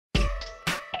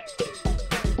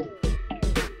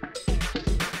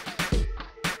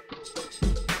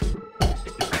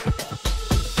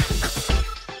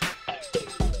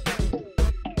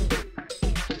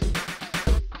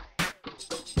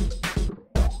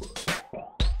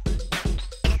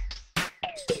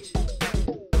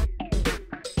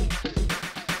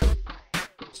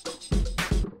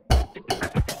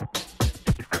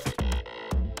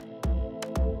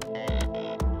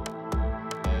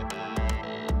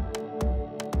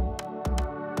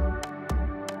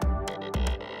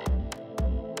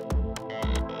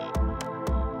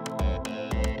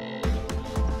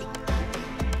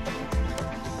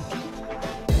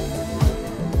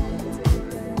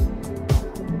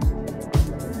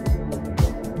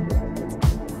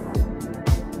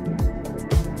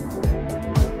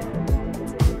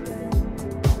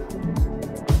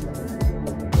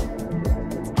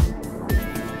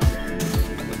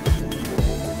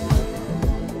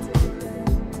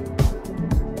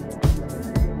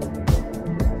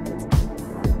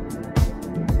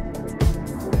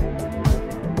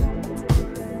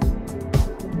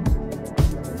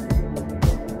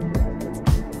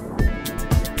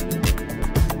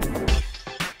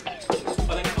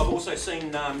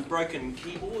seen broken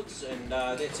keyboards, and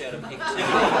that's out of activity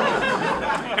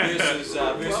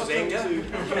versus anger.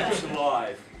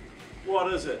 CaptureLive.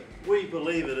 What is it? We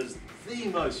believe it is the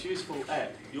most useful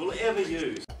app you'll ever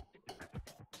use.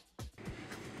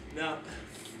 Now,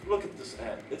 look at this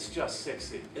app. It's just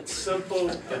sexy. It's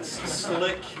simple, it's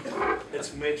slick,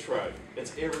 it's Metro.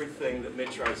 It's everything that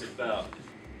Metro's about.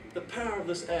 The power of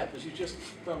this app is you just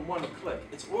done one click.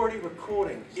 It's already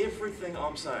recording everything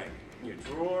I'm saying. You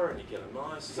draw and you get a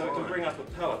nice. So we can bring up a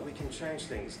palette. We can change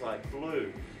things like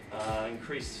blue,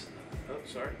 increase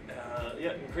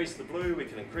the blue. We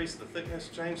can increase the thickness,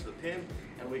 change the pen,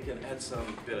 and we can add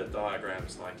some better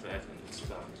diagrams like that and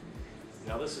stuff.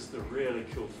 Now this is the really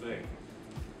cool thing.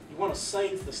 You want to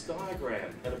save this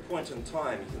diagram at a point in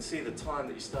time. You can see the time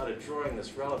that you started drawing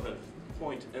this relevant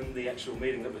point in the actual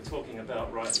meeting that we're talking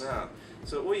about right now.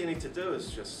 So all you need to do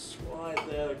is just slide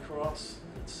that across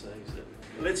and it saves it.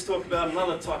 Let's talk about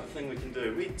another type of thing we can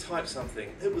do. We type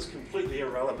something, it was completely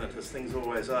irrelevant, as things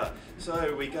always are.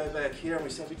 So we go back here and we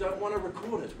say we don't want to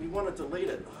record it, we want to delete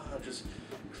it. Oh, just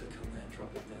click on that,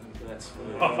 drop it down, that's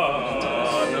fine.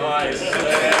 Oh, nice.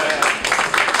 Yeah.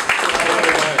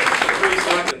 3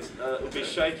 seconds. It'll be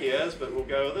shaky as, but we'll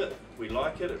go with it. We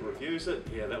like it, it reviews it.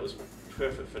 Yeah, that was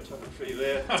perfect photography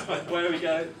there. Away we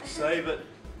go, save it,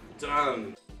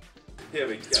 done. Here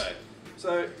we go.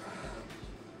 So,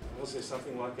 was there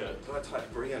something like a, did I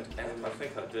type brilliant app? I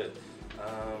think I did.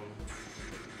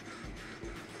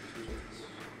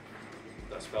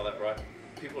 Did I spell that right?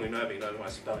 People who know me know my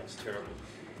spelling's terrible.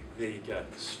 There you go,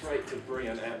 straight to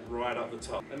brilliant app right up the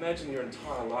top. Imagine your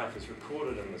entire life is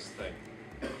recorded in this thing.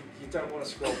 You don't want to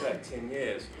scroll back 10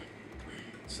 years.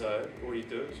 So all you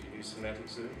do is you use semantic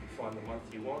zoom, find the month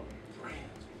you want, brilliant.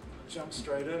 Jump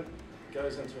straight in,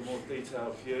 goes into a more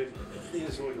detailed view.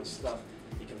 There's all your stuff.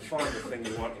 You can find the thing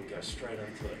you want and go straight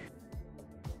into it.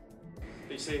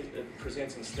 But you see, it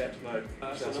presents in stat mode.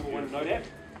 So number 1, Node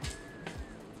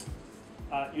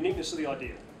app. Uniqueness of the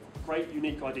idea. Great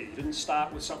unique idea. You didn't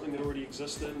start with something that already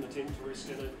existed and attempt to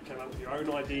reskin it, came up with your own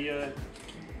idea.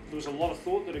 There was a lot of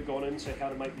thought that had gone into how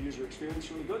to make the user experience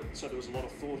really good. So there was a lot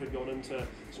of thought had gone into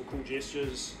some cool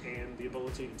gestures and the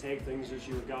ability to tag things as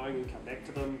you were going and come back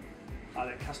to them.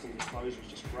 That custom dispose was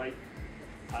just great.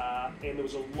 And there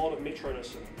was a lot of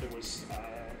metroness in it. There was,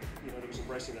 there was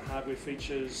embracing the hardware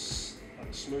features,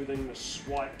 the smoothing, the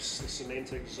swipes, the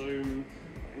semantic zoom,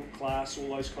 ink class, all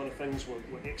those kind of things were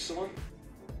excellent.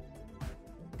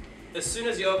 As soon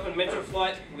as you open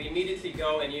MetroFlight, we immediately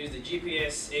go and use the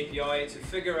GPS API to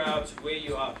figure out where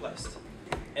you are placed.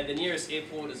 And the nearest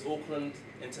airport is Auckland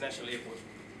International Airport.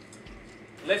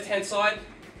 Left-hand side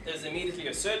is immediately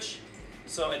a search.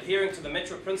 So adhering to the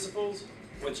Metro principles,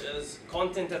 which is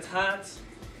content at heart,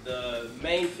 the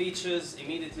main features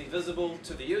immediately visible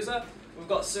to the user. We've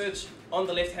got search on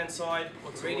the left-hand side,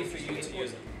 ready for you to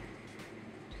use it.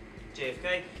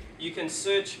 JFK. You can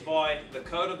search by the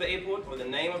code of the airport or the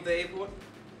name of the airport.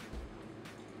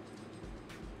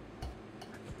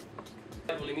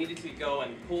 It will immediately go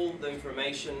and pull the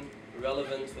information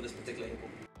relevant for this particular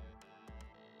airport.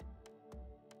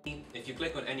 If you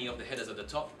click on any of the headers at the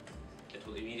top, it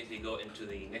will immediately go into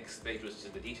the next page, which is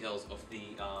the details of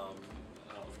the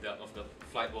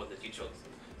flight board that you chose.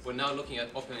 We're now looking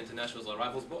at Auckland International's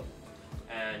arrivals board.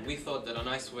 And we thought that a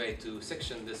nice way to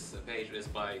section this page is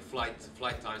by flight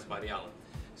times by the hour.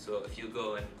 So if you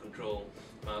go and control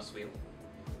mouse wheel,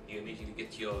 you immediately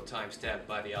get your time stabbed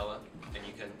by the hour, and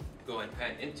you can go and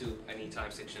pan into any time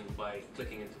section by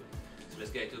clicking into it. So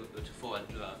let's get to 4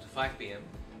 to 5 p.m.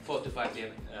 4 to 5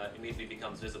 p.m. Immediately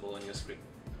becomes visible on your screen.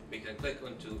 We can click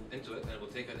into it and it will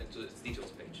take us into its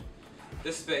details page.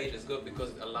 This page is good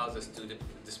because it allows us to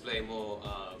display more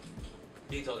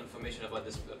detailed information about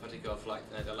this particular flight,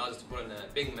 and it allows us to put in a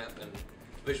big map and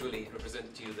visually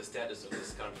represent to you the status of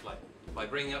this current flight. By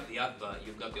bringing up the app bar,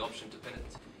 you've got the option to pin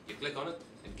it. You click on it,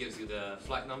 it gives you the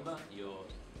flight number, your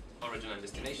origin and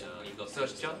destination, and you've got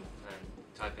search jar, and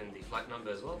type in the flight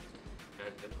number as well, and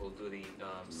it will do the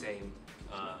same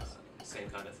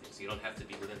kind of thing. So you don't have to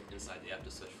be inside the app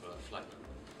to search for a flight number.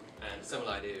 And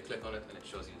similar idea, you click on it and it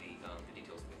shows you the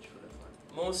details page for that flight.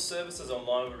 Most services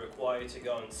online will require you to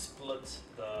go and split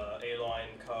the airline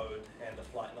code and the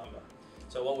flight number.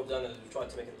 So what we've done is we've tried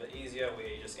to make it a bit easier, where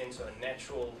you just enter a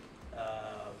natural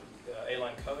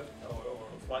airline code or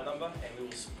flight number, and we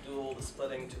will do all the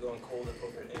splitting to go and call the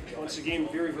appropriate API. Once again,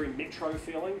 very, very Metro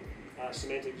feeling.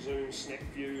 Semantic zoom, snap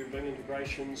view, Bing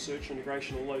integration, search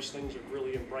integration, all those things have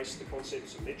really embraced the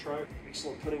concepts of Metro.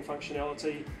 Excellent pinning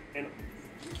functionality, and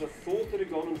the thought that had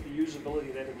gone into the usability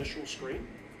of that initial screen.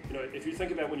 You know, if you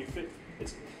think about when you fit,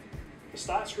 The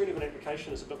start screen of an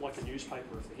application is a bit like a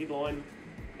newspaper. If the headline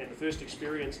and the first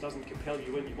experience doesn't compel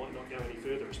you in, you might not go any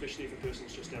further, especially if a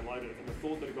person's just downloaded it. And the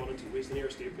thought that had gone into where's the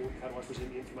nearest airport, how do I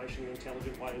present the information in an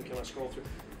intelligent way, and can I scroll through?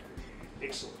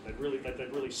 Excellent. They'd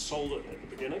really sold it at the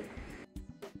beginning.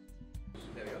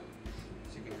 There we go.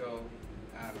 So you can go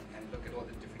and look at all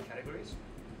the different categories.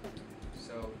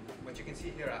 So what you can see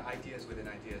here are ideas within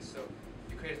ideas. So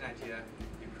you create an idea,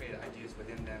 you create ideas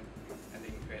within them, and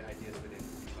then you create ideas within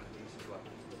each one of these as well.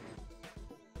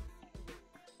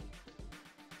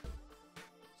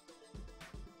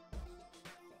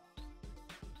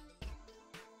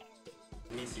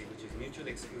 MISI, which is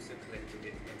mutually exclusive,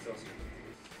 collectively exhaustive.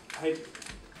 Hey,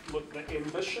 look, the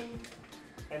ambition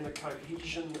and the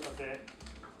cohesion of that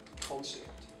concept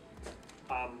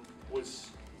was,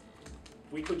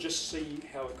 we could just see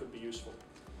how it could be useful.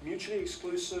 Mutually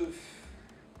exclusive,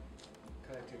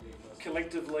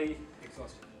 collectively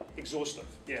exhaustive.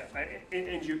 Yeah,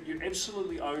 and you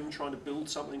absolutely own trying to build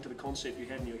something to the concept you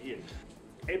had in your head.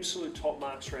 Absolute top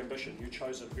marks for ambition. You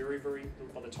chose a very,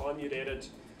 by the time you'd added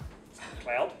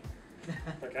cloud,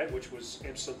 okay, which was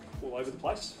absolute all over the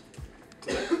place.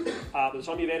 By the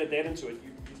time you've added that into it,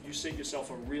 you set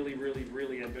yourself a really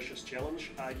ambitious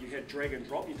challenge. You had drag and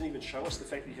drop. You didn't even show us the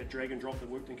fact that you had drag and drop that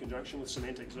worked in conjunction with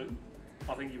semantic zoom.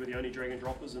 I think you were the only drag and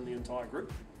droppers in the entire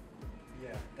group.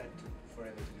 Yeah, that took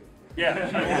forever to do.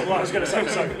 Yeah, well, I was going to say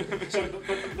so.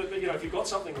 But you know, if you've got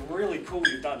something really cool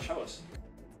you've done, show us.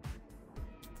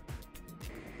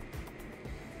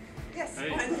 Yes, hey.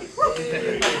 finally. So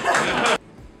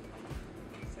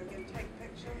we're going to take a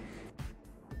picture.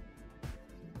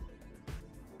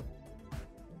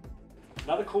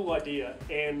 Another cool idea,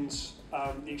 and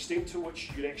the extent to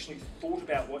which you'd actually thought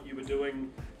about what you were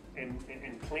doing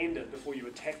and planned it before you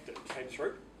attacked it came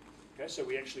through. Okay, so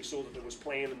we actually saw that there was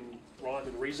plan and rhyme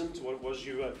and reason to what it was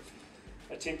you were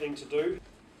attempting to do.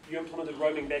 You implemented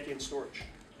roaming back-end storage.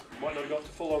 You might not have got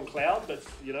to full-on cloud, but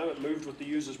you know, it moved with the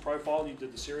user's profile. You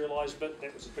did the serialized bit.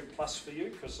 That was a big plus for you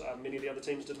because many of the other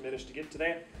teams didn't manage to get to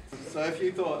that. So if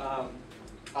you thought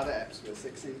other apps were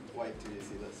sexy, wait till you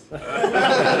see this.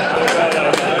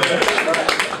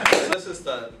 This is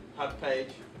the HUD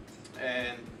page,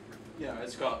 and you know,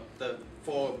 it's got the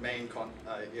 4 main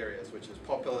areas, which is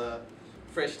popular,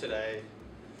 fresh today,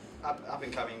 up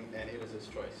and coming, and editor's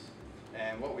choice.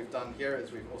 And what we've done here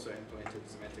is we've also implemented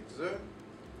semantic zoom,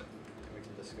 and we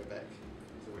can just go back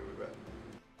to where we were.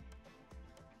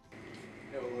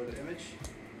 It will load an image,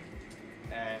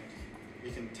 and you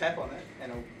can tap on it,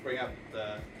 and it'll bring up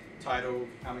the title,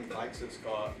 how many likes it's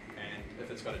got, and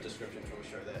if it's got a description, it will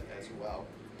show that as well.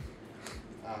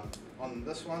 On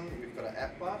this one, we've got an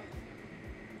app bar.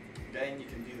 Again, you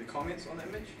can view the comments on the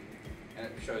image, and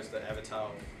it shows the avatar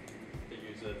of the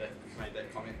user that made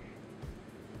that comment.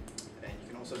 And you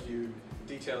can also view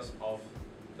details of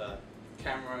the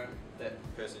camera that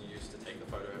person used to take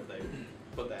the photo if they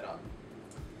put that up.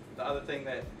 The other thing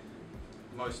that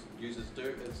most users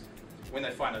do is when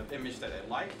they find an image that they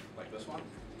like this one,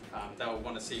 they'll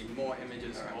want to see more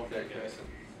images of that person.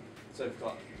 So we've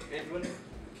got Edwin,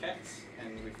 cats,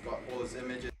 and we've got all his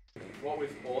images. What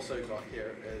we've also got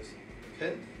here is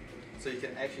pin, so you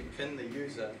can actually pin the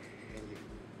user menu.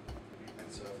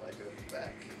 And so if I go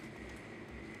back,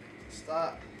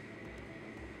 start,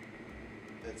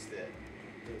 it's there,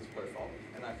 his profile,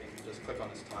 and I can just click on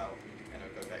his tile and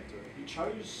it'll go back to it. You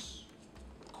chose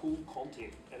cool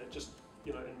content, and it just,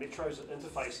 you know, in Metro's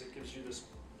interface, it gives you this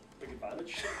big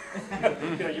advantage.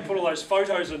 You know, you put all those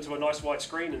photos into a nice white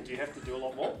screen, and do you have to do a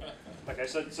lot more? Okay,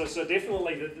 so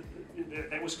definitely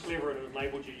that was clever, and it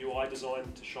enabled your UI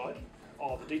design to shine.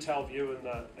 Oh, the detail view and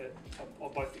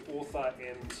of both the author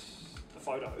and the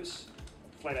photos,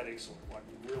 flat out excellent. Like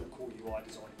real cool UI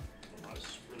design.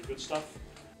 Nice, really good stuff.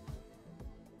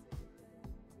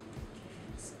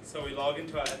 So we log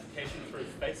into our application through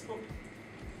Facebook.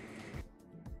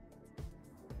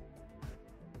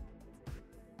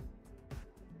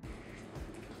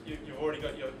 You've already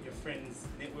got your friend's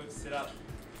network set up,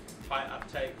 high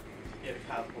uptake, you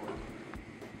have a carport.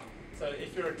 So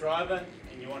if you're a driver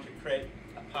and you want to create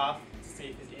a path to see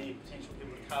if there's any potential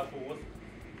people to carpool with,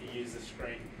 you use the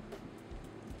screen.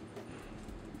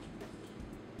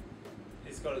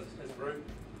 He's got his route.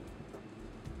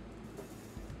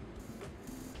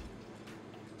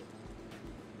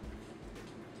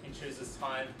 He chooses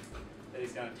time that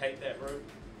he's going to take that route.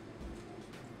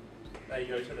 They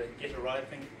go to the get a ride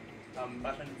thing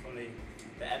button from the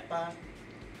app bar.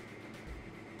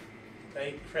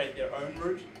 They create their own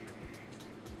route,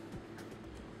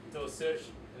 do a search,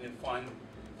 and then find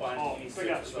any search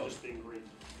results. results. Just being green.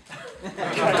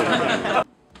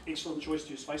 excellent choice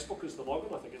to use Facebook as the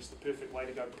login. I think it's the perfect way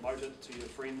to go promote it to your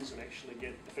friends and actually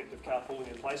get effective carpooling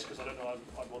in place, because I don't know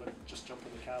I'd want to just jump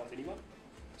in the car with anyone.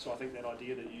 So I think that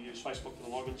idea that you use Facebook for the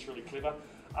login is really clever.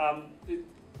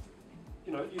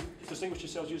 You know, you distinguish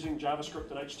yourselves using JavaScript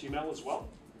and HTML as well.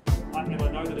 And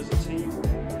I know that as a team,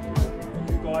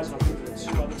 you guys, and I think that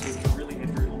 2 other teams really had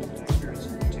very limited experience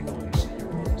in new technology, so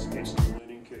you're on this excellent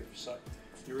learning curve. So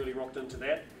you really rocked into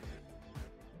that.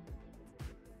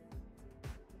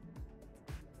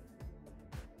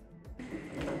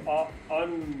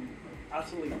 I'm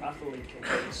utterly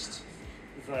convinced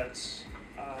that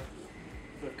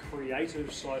the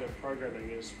creative side of programming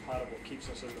is part of what keeps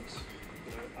us in this.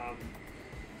 You know,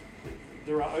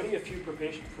 there are only a few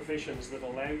professions that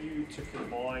allow you to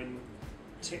combine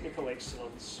technical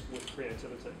excellence with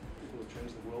creativity. People have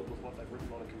changed the world with what they've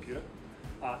written on a computer.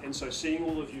 And so seeing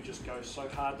all of you just go so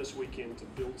hard this weekend to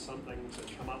build something, to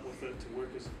come up with it, to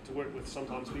work with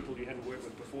sometimes people you hadn't worked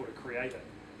with before to create it,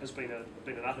 has been an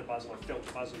utter buzz, and I felt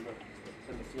the buzz in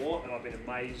the floor, and I've been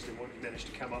amazed at what you managed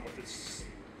to come up with. It's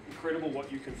incredible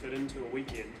what you can fit into a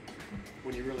weekend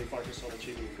when you really focus on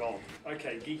achieving a goal.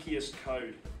 Okay, geekiest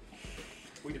code.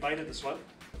 We debated this one.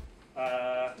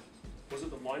 Was it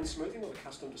the line smoothing or the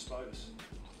custom dispose?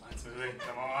 Line smoothing,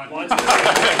 come on. Line smoothing.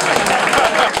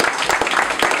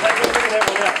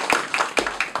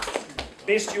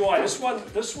 Best UI.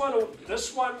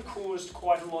 This one caused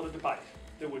quite a lot of debate.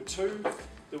 There were two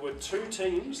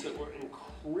teams that were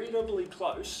incredibly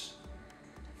close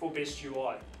for best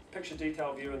UI. Picture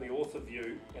detail view and the author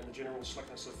view, and the general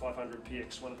slickness of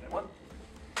 500px won that one.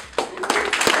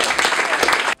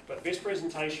 But best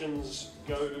presentations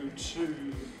go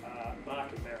to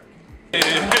Mark and Barry.